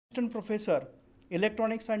Assistant Professor,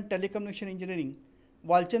 Electronics and Telecommunication Engineering,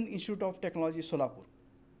 Walchand Institute of Technology, Solapur.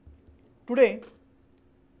 Today,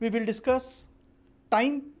 we will discuss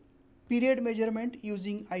time period measurement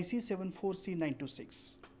using IC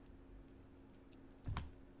 74C926.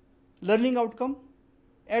 Learning outcome.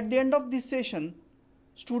 At the end of this session,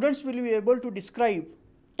 students will be able to describe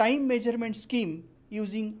time measurement scheme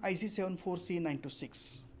using IC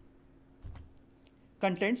 74C926.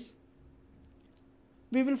 Contents.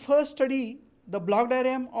 We will first study the block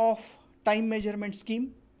diagram of time measurement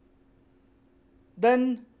scheme.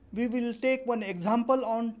 Then we will take one example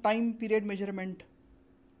on time period measurement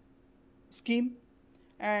scheme.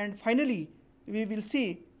 And finally, we will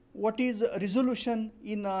see what is resolution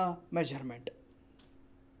in a measurement.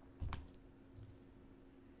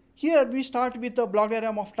 Here we start with the block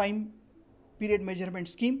diagram of time period measurement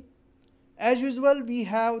scheme. As usual, we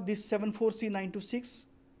have this 74C926,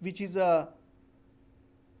 which is a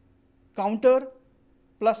counter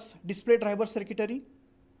plus display driver circuitry.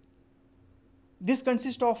 This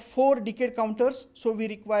consists of 4 decade counters, so we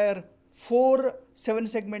require 4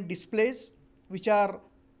 7-segment displays which are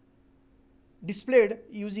displayed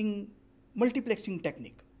using multiplexing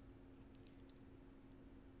technique.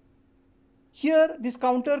 Here this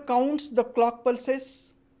counter counts the clock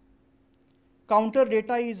pulses. Counter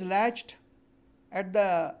data is latched at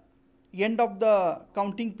the end of the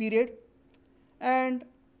counting period, and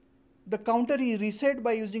the counter is reset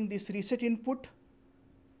by using this reset input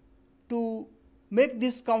to make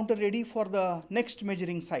this counter ready for the next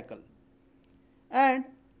measuring cycle. And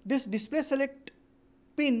this display select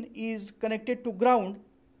pin is connected to ground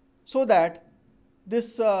so that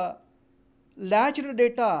this latched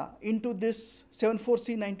data into this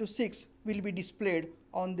 74C926 will be displayed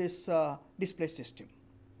on this display system.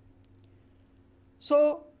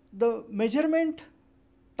 So the measurement,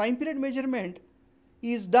 time period measurement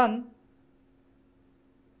is done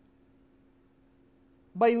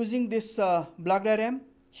by using this block diagram.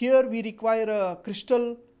 Here we require a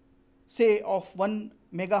crystal, say, of 1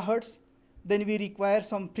 megahertz. Then we require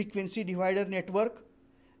some frequency divider network,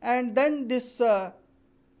 and then this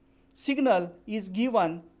signal is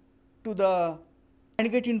given to the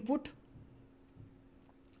AND gate input.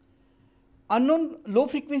 Unknown low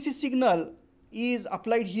frequency signal is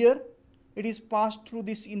applied here. It is passed through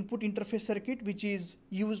this input interface circuit, which is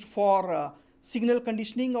used for signal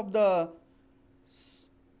conditioning of the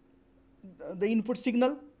input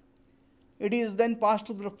signal. It is then passed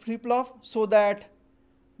to the flip-flop so that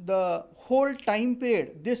the whole time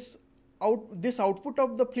period, this output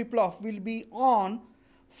of the flip-flop will be on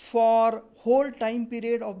for whole time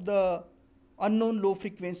period of the unknown low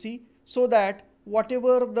frequency, so that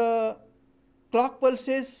whatever the clock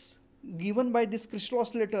pulses given by this crystal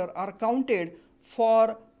oscillator are counted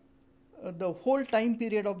for the whole time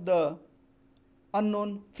period of the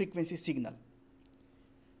unknown frequency signal.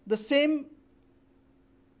 The same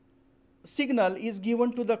signal is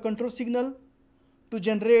given to the control signal to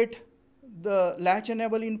generate the latch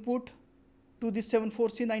enable input to this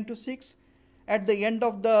 74C926 at the end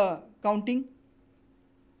of the counting.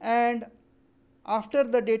 And after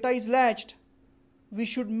the data is latched, we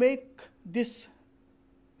should make this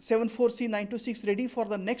 74C926 ready for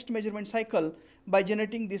the next measurement cycle by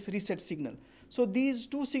generating this reset signal. So these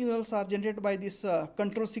two signals are generated by this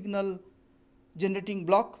control signal generating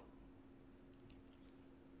block.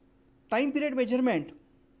 Time period measurement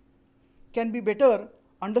can be better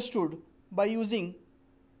understood by using,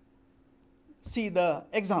 see the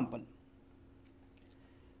example.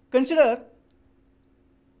 Consider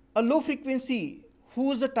a low frequency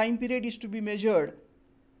whose time period is to be measured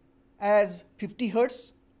as 50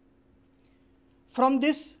 hertz. From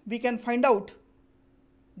this we can find out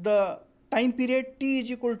the time period t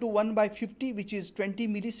is equal to 1 by 50, which is 20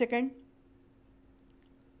 millisecond.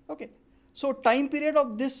 Okay, so time period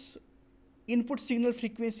of this input signal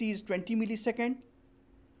frequency is 20 millisecond.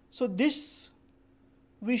 So this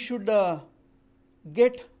we should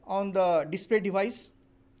get on the display device.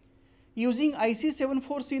 Using IC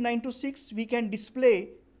 74C926 we can display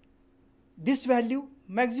this value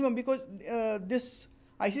maximum, because this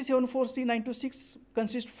IC 74C926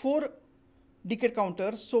 consists 4 decade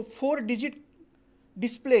counters, so 4-digit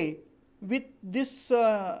display with this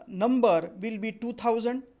number will be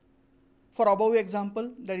 2000 for above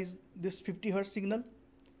example, that is this 50 hertz signal.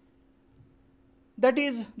 That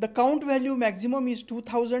is, the count value maximum is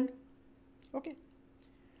 2000. Okay,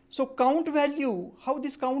 so count value, how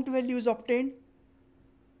this count value is obtained?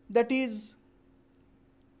 That is,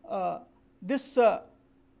 this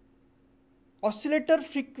oscillator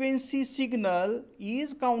frequency signal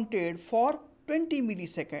is counted for 20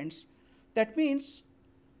 milliseconds. That means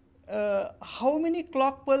how many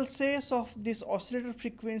clock pulses of this oscillator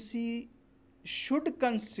frequency should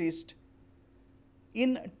consist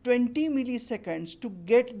in 20 milliseconds to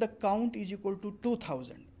get the count is equal to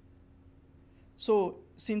 2000. So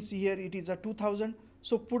since here it is a 2000,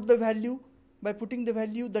 so put the value. By putting the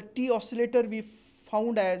value, the T oscillator we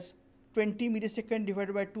found as 20 millisecond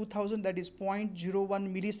divided by 2000, that is 0.01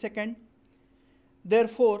 millisecond.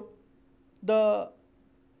 Therefore, the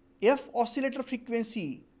F oscillator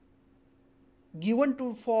frequency given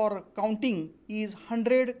to for counting is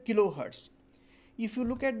 100 kilohertz. If you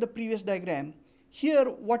look at the previous diagram, here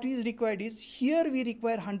what is required is, here we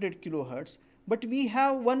require 100 kilohertz, but we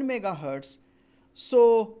have 1 megahertz.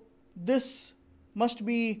 So this must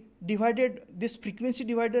be divided, this frequency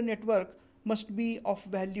divider network must be of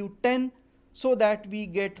value 10, so that we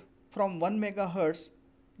get from 1 megahertz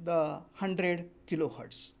the 100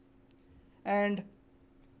 kilohertz. And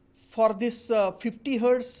for this 50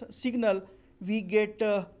 hertz signal, we get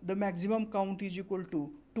the maximum count is equal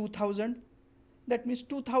to 2000. That means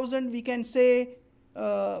 2000 we can say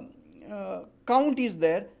count is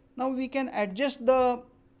there. Now we can adjust the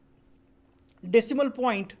decimal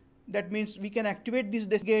point. That means we can activate this,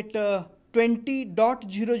 get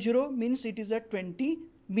 20.00 means it is a 20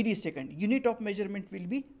 millisecond. Unit of measurement will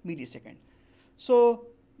be millisecond. So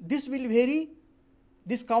this will vary,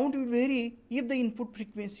 this count will vary if the input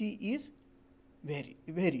frequency is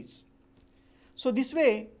varies. So this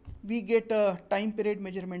way we get a time period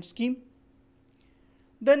measurement scheme.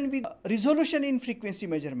 Then we resolution in frequency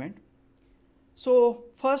measurement. So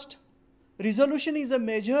first, resolution is a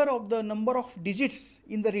measure of the number of digits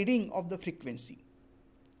in the reading of the frequency.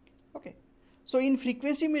 Okay. So in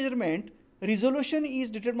frequency measurement, resolution is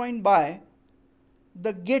determined by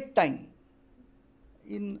the gate time.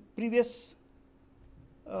 In previous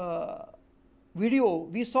video,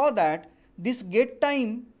 we saw that this gate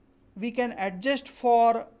time we can adjust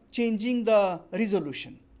for changing the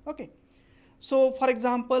resolution. Okay. So for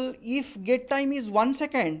example, if gate time is 1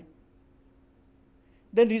 second,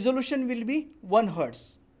 then resolution will be 1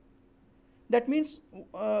 hertz. That means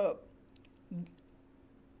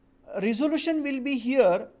resolution will be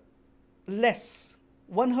here less.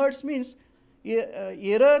 1 hertz means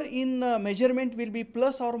error in measurement will be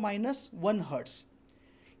plus or minus 1 hertz.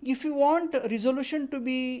 If you want resolution to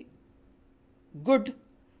be good,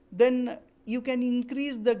 then you can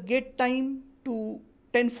increase the gate time to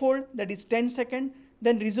tenfold, that is 10 seconds,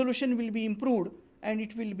 then resolution will be improved and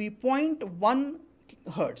it will be 0.1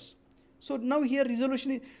 hertz. So now here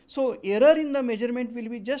resolution is, so error in the measurement will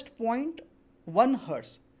be just 0.1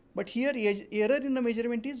 hertz, but here error in the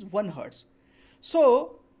measurement is 1 hertz.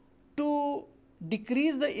 So to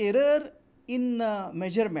decrease the error in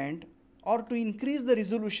measurement or to increase the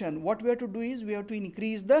resolution, what we have to do is we have to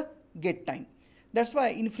increase the gate time. That's why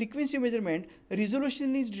in frequency measurement,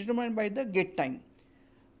 resolution is determined by the gate time.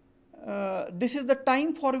 This is the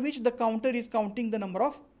time for which the counter is counting the number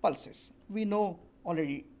of pulses. We know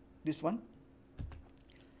already this one.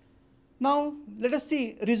 Now let us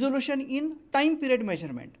see resolution in time period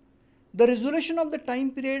measurement. The resolution of the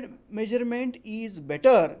time period measurement is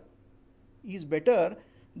better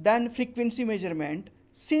than frequency measurement,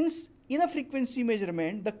 since in a frequency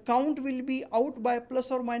measurement the count will be out by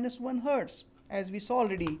plus or minus 1 hertz, as we saw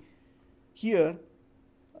already here.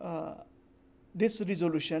 This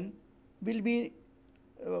resolution will be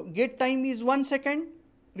gate time is 1 second,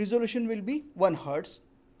 resolution will be 1 hertz.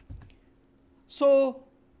 So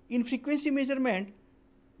in frequency measurement,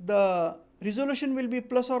 the resolution will be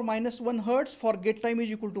plus or minus 1 hertz for gate time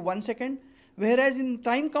is equal to 1 second, whereas in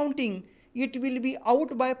time counting it will be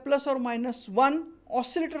out by plus or minus 1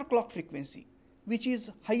 oscillator clock frequency, which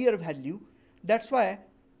is higher value. That's why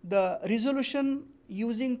the resolution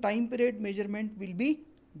using time period measurement will be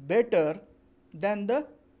better than the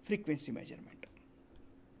frequency measurement.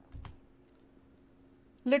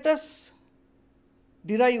 Let us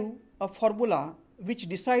derive a formula which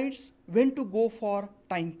decides when to go for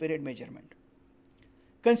time period measurement.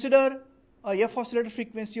 Consider a F oscillator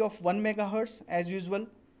frequency of 1 megahertz as usual.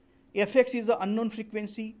 Fx is an unknown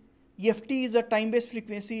frequency. Ft is a time-based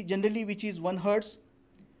frequency generally which is 1 hertz.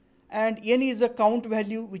 And n is a count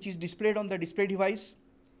value which is displayed on the display device.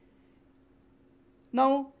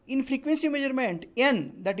 Now in frequency measurement,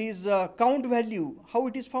 n, that is count value, how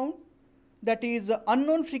it is found? That is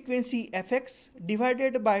unknown frequency fx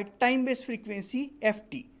divided by time-based frequency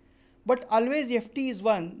ft. But always ft is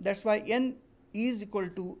 1, that's why n is equal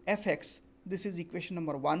to fx. This is equation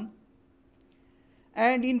number 1.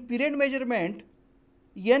 And in period measurement,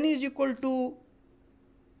 n is equal to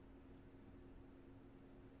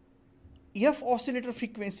f oscillator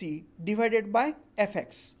frequency divided by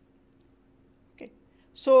fx.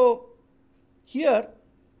 So here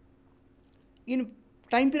in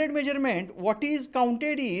time period measurement, what is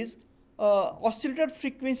counted is oscillator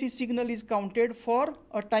frequency signal is counted for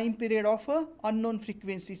a time period of a unknown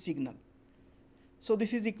frequency signal. So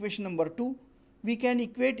this is equation number 2. We can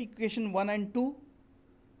equate equation 1 and 2.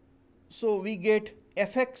 So we get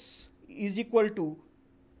fx is equal to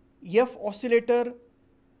f oscillator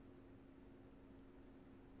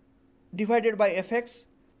divided by fx.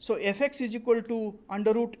 So fx is equal to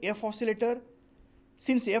under root f oscillator.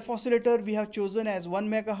 Since f oscillator we have chosen as 1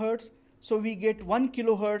 megahertz, so we get 1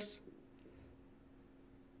 kilohertz.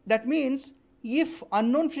 That means if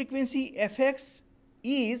unknown frequency fx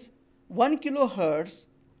is 1 kilohertz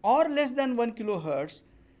or less than 1 kilohertz,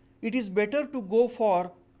 it is better to go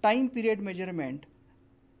for time period measurement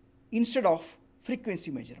instead of frequency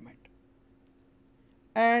measurement.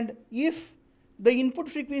 And if the input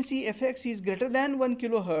frequency fx is greater than 1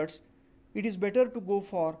 kilohertz, it is better to go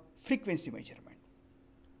for frequency measurement.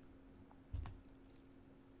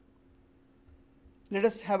 Let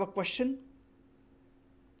us have a question.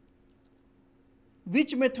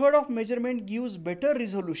 Which method of measurement gives better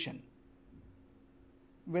resolution,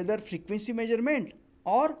 whether frequency measurement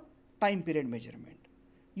or time period measurement?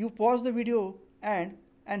 You pause the video and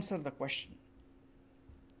answer the question.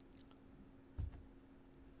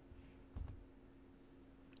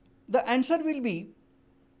 The answer will be,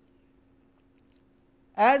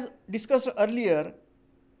 as discussed earlier,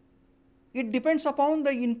 it depends upon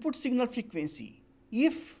the input signal frequency.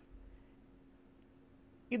 If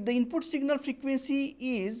the input signal frequency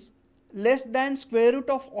is less than square root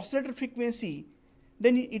of oscillator frequency,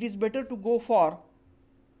 then it is better to go for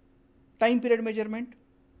time period measurement.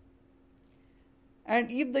 And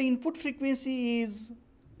if the input frequency is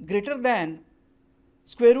greater than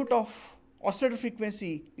square root of oscillator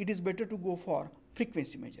frequency, it is better to go for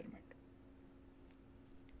frequency measurement.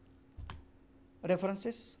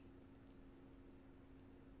 References: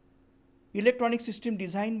 Electronic System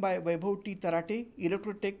Design by Vaibhav T. Tarate,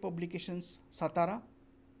 Electrotech Publications, Satara.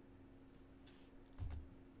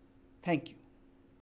 Thank you.